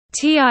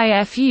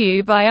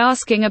TIFU by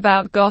asking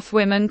about goth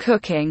women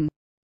cooking.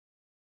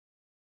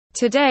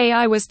 Today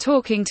I was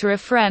talking to a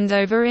friend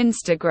over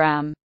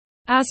Instagram.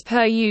 As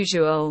per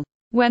usual,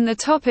 when the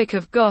topic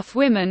of goth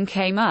women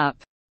came up,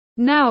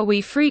 now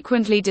we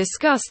frequently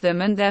discuss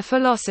them and their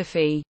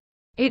philosophy.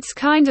 It's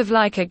kind of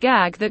like a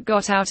gag that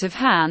got out of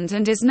hand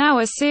and is now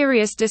a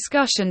serious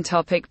discussion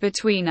topic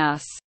between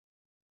us.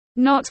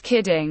 Not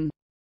kidding.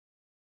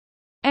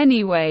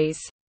 Anyways,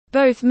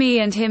 both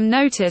me and him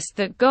noticed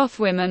that goth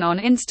women on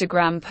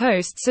Instagram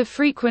posts are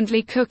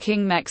frequently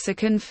cooking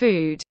Mexican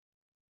food.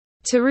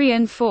 To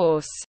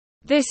reinforce,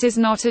 this is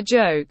not a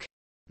joke.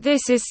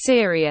 This is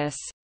serious.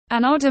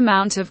 An odd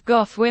amount of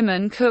goth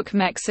women cook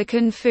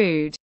Mexican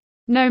food,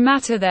 no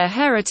matter their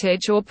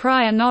heritage or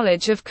prior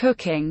knowledge of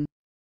cooking.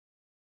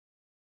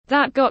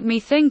 That got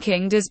me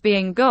thinking, does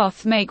being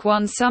goth make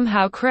one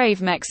somehow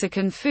crave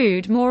Mexican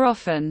food more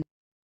often?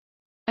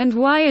 And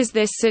why is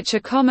this such a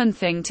common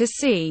thing to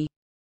see?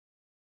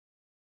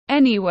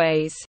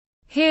 Anyways,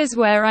 here's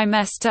where I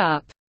messed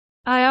up.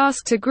 I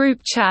asked a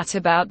group chat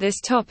about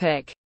this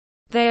topic.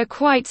 They are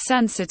quite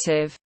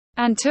sensitive,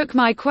 and took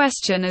my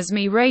question as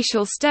me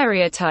racial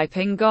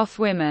stereotyping goth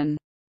women.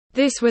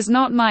 This was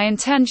not my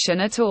intention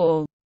at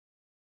all.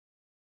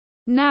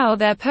 Now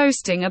they're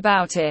posting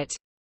about it,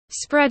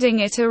 spreading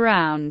it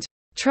around,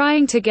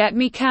 trying to get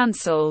me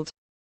cancelled.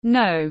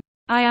 No,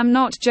 I am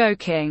not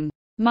joking.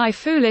 My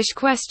foolish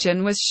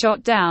question was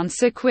shot down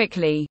so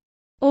quickly,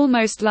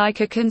 almost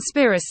like a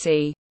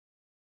conspiracy.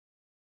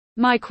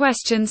 My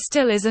question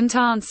still isn't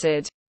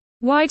answered.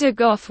 Why do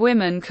goth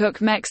women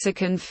cook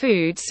Mexican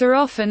food so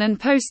often and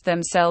post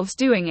themselves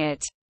doing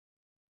it?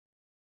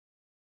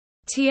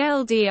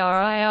 TLDR,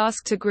 I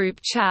asked a group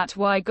chat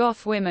why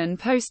goth women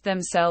post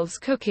themselves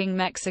cooking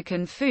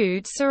Mexican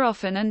food so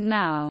often and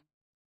now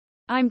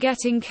I'm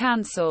getting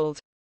cancelled.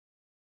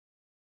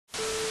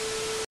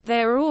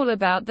 They're all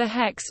about the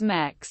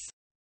Hex-Mex.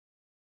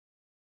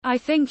 I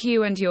think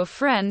you and your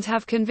friend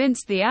have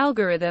convinced the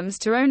algorithms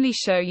to only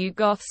show you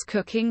goths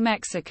cooking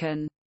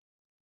Mexican.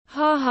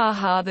 Ha ha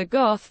ha, the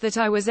goth that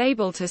I was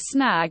able to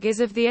snag is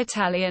of the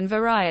Italian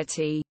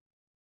variety.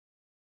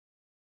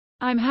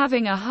 I'm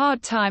having a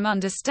hard time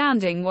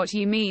understanding what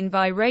you mean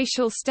by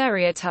racial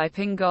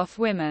stereotyping goth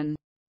women.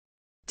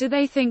 Do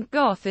they think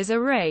goth is a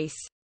race?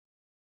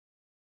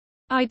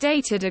 I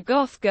dated a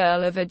goth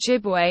girl of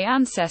Ojibwe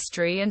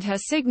ancestry and her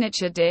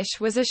signature dish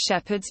was a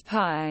shepherd's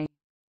pie.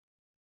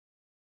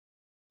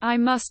 I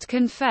must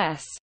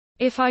confess,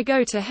 if I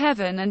go to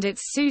heaven and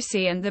it's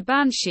Susie and the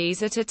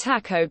Banshees at a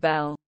Taco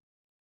Bell,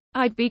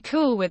 I'd be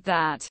cool with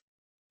that.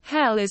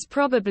 Hell is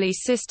probably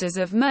Sisters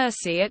of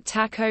Mercy at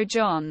Taco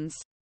John's.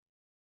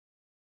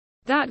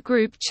 That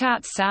group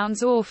chat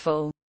sounds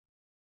awful.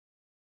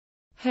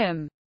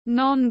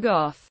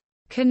 Non-goth.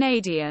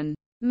 Canadian.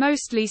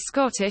 Mostly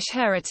Scottish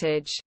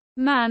heritage.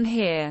 Man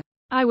here.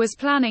 I was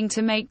planning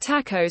to make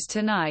tacos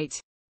tonight.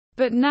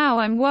 But now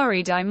I'm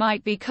worried I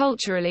might be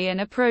culturally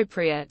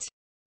inappropriate.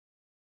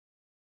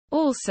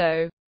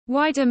 Also,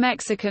 why do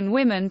Mexican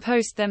women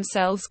post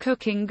themselves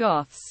cooking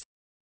goths?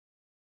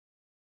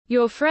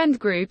 Your friend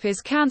group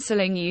is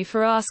canceling you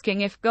for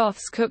asking if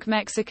goths cook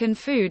Mexican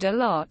food a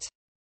lot.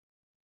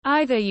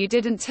 Either you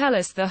didn't tell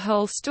us the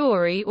whole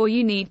story or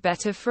you need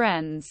better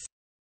friends.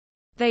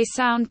 They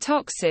sound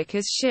toxic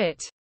as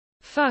shit.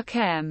 Fuck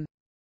 'em.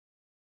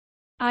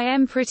 I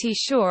am pretty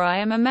sure I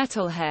am a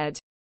metalhead.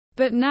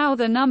 But now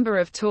the number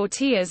of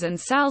tortillas and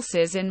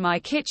salsas in my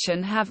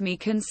kitchen have me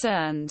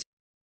concerned.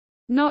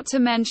 Not to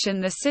mention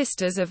the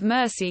Sisters of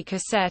Mercy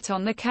cassette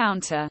on the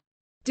counter.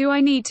 Do I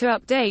need to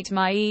update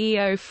my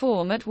EEO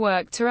form at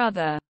work to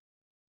other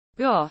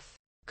goth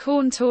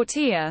corn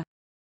tortilla?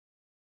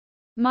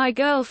 My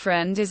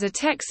girlfriend is a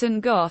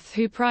Texan goth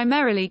who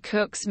primarily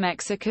cooks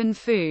Mexican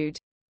food.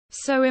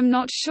 So I'm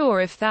not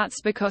sure if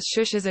that's because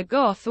Shush is a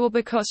goth or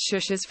because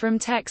Shush is from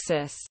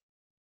Texas.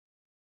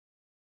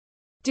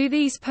 Do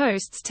these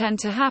posts tend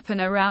to happen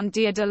around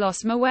Dia de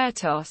los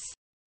Muertos?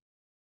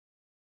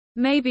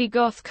 Maybe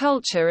goth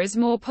culture is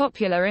more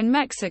popular in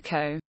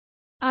Mexico.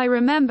 I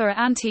remember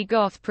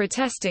anti-goth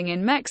protesting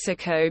in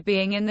Mexico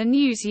being in the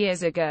news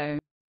years ago.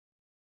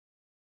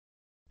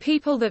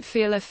 People that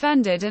feel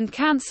offended and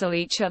cancel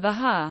each other,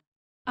 huh?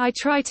 I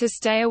try to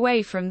stay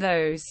away from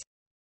those.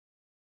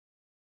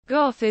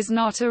 Goth is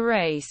not a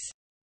race.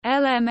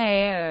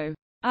 LMAO.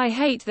 I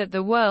hate that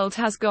the world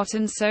has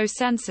gotten so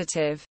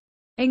sensitive.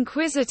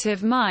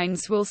 Inquisitive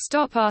minds will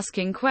stop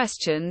asking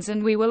questions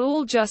and we will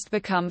all just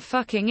become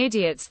fucking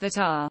idiots that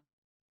are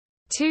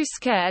too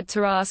scared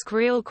to ask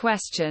real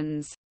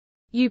questions.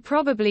 You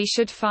probably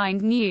should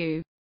find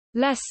new,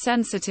 less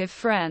sensitive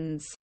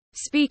friends.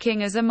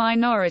 Speaking as a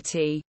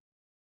minority.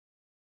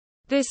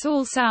 This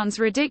all sounds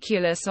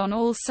ridiculous on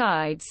all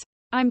sides.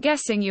 I'm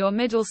guessing you're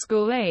middle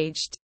school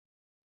aged.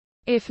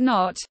 If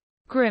not,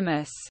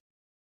 grimace.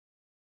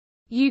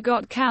 You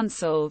got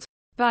cancelled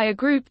by a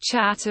group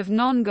chat of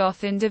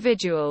non-goth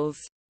individuals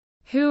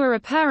who are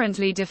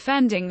apparently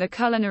defending the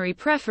culinary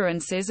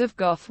preferences of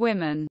goth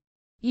women.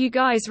 You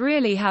guys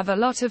really have a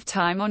lot of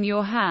time on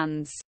your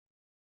hands.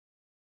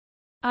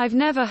 I've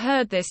never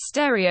heard this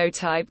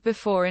stereotype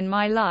before in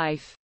my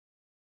life.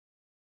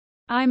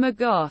 I'm a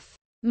goth.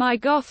 My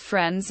goth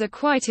friends are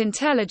quite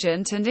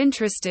intelligent and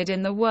interested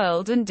in the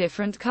world and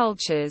different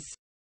cultures.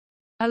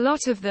 A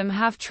lot of them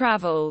have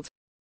traveled.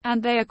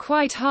 And they are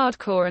quite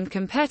hardcore and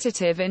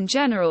competitive in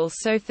general,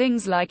 so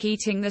things like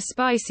eating the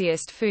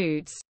spiciest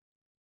foods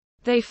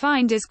they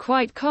find is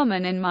quite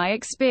common in my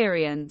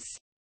experience.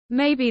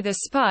 Maybe the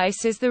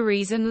spice is the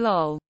reason,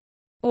 lol.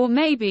 Or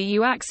maybe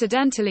you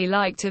accidentally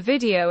liked a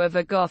video of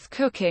a goth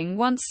cooking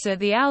once, so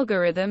the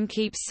algorithm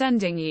keeps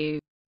sending you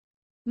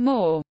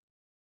more.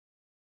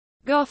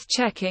 Goth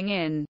checking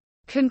in.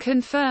 Can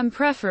confirm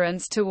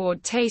preference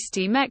toward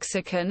tasty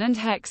Mexican and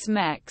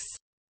Hex-Mex.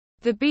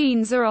 The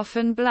beans are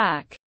often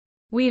black.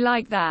 We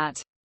like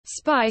that.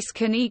 Spice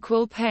can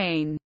equal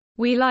pain.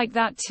 We like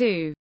that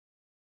too.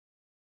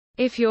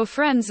 If your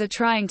friends are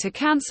trying to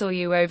cancel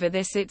you over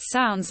this, it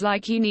sounds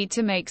like you need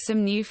to make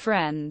some new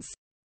friends.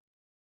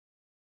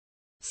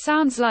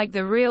 Sounds like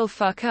the real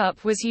fuck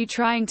up was you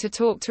trying to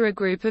talk to a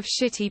group of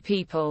shitty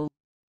people.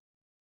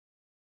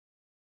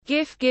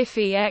 GIF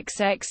Giphy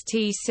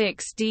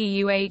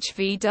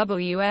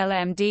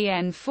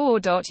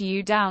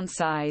XXT6DUHVWLMDN4.U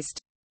downsized.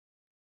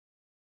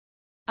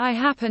 I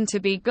happen to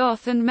be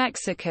goth and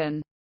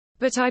Mexican.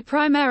 But I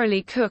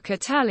primarily cook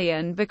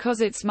Italian because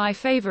it's my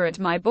favorite.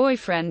 My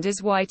boyfriend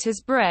is white as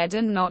bread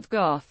and not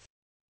goth,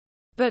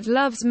 but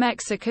loves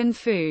Mexican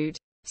food.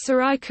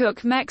 So I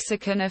cook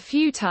Mexican a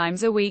few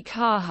times a week,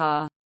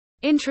 haha.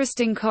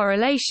 Interesting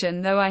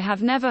correlation, though I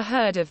have never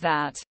heard of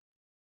that.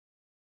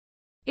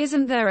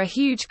 Isn't there a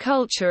huge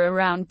culture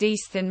around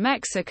Death in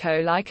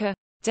Mexico, like a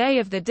Day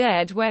of the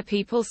Dead where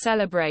people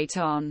celebrate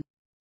on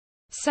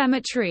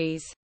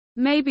cemeteries?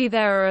 Maybe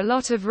there are a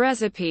lot of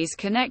recipes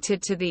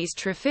connected to these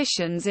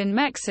traditions in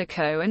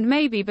Mexico, and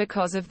maybe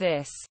because of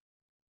this,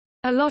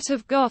 a lot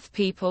of goth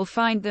people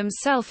find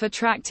themselves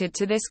attracted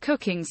to this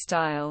cooking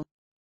style.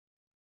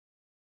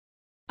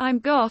 I'm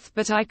goth,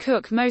 but I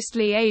cook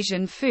mostly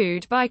Asian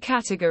food by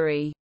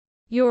category.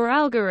 Your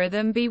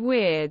algorithm be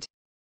weird.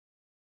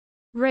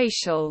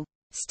 Racial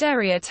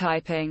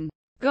stereotyping.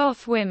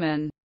 Goth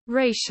women.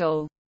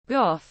 Racial.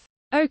 Goth.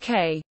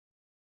 Okay.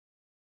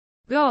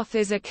 Goth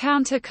is a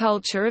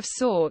counterculture of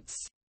sorts,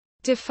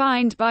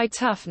 defined by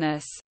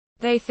toughness.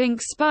 They think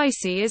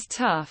spicy is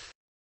tough.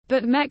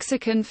 But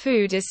Mexican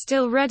food is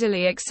still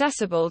readily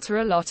accessible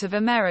to a lot of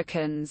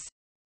Americans.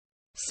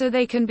 So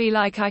they can be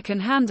like, I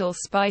can handle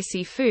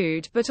spicy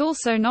food, but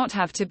also not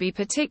have to be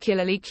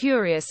particularly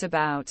curious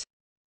about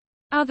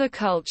other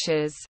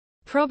cultures.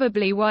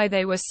 Probably why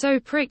they were so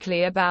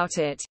prickly about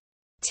it.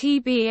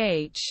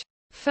 TBH.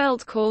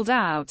 Felt called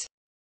out.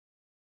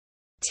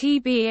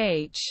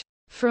 TBH.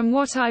 From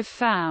what I've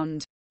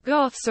found,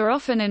 goths are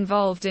often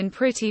involved in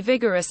pretty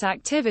vigorous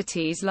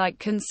activities like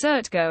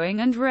concert-going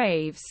and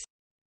raves.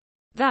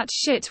 That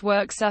shit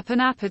works up an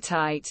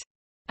appetite.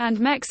 And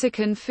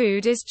Mexican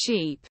food is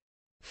cheap,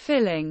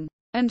 filling,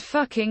 and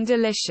fucking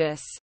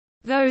delicious.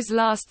 Those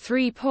last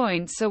 3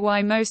 points are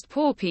why most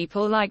poor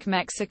people like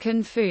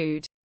Mexican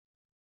food.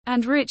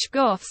 And rich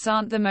goths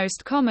aren't the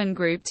most common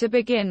group to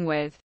begin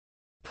with.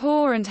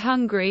 Poor and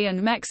hungry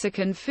and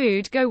Mexican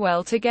food go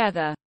well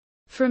together.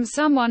 From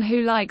someone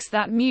who likes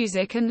that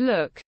music and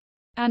look.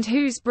 And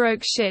who's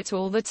broke shit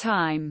all the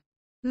time.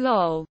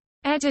 Lol.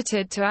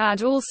 Edited to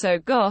add, also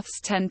goths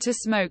tend to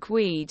smoke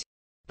weed.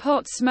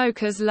 Pot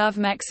smokers love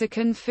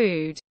Mexican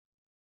food.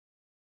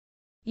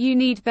 You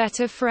need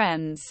better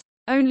friends.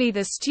 Only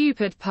the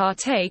stupid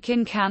partake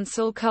in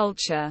cancel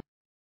culture.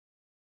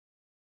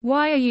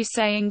 Why are you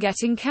saying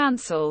getting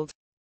cancelled?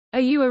 Are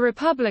you a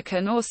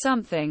Republican or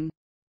something?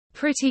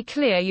 Pretty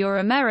clear you're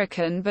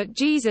American, but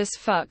Jesus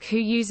fuck who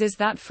uses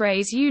that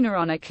phrase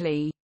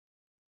unironically.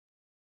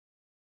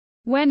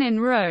 When in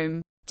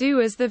Rome,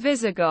 do as the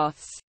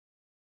Visigoths.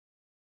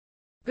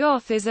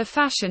 Goth is a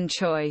fashion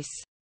choice.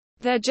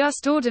 They're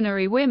just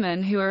ordinary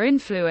women who are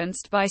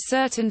influenced by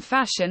certain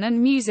fashion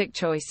and music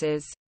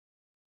choices.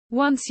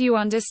 Once you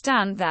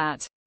understand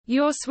that,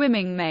 you're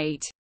swimming,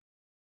 mate.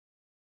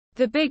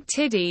 The big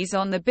tiddies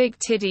on the big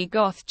tiddy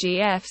goth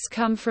GFs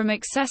come from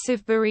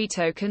excessive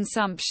burrito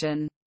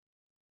consumption.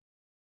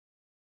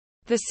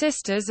 The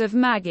Sisters of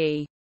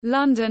Maggie.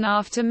 London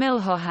after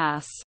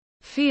Milhouse.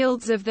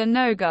 Fields of the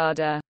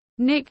Nogada.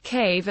 Nick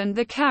Cave and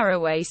the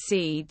Caraway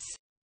Seeds.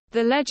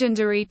 The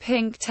legendary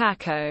pink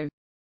taco.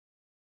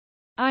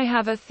 I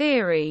have a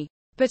theory,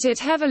 but it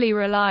heavily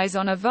relies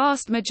on a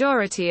vast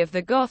majority of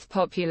the goth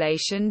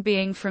population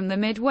being from the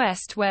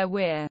Midwest, where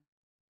we're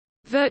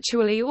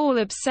virtually all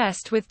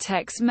obsessed with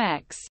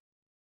Tex-Mex.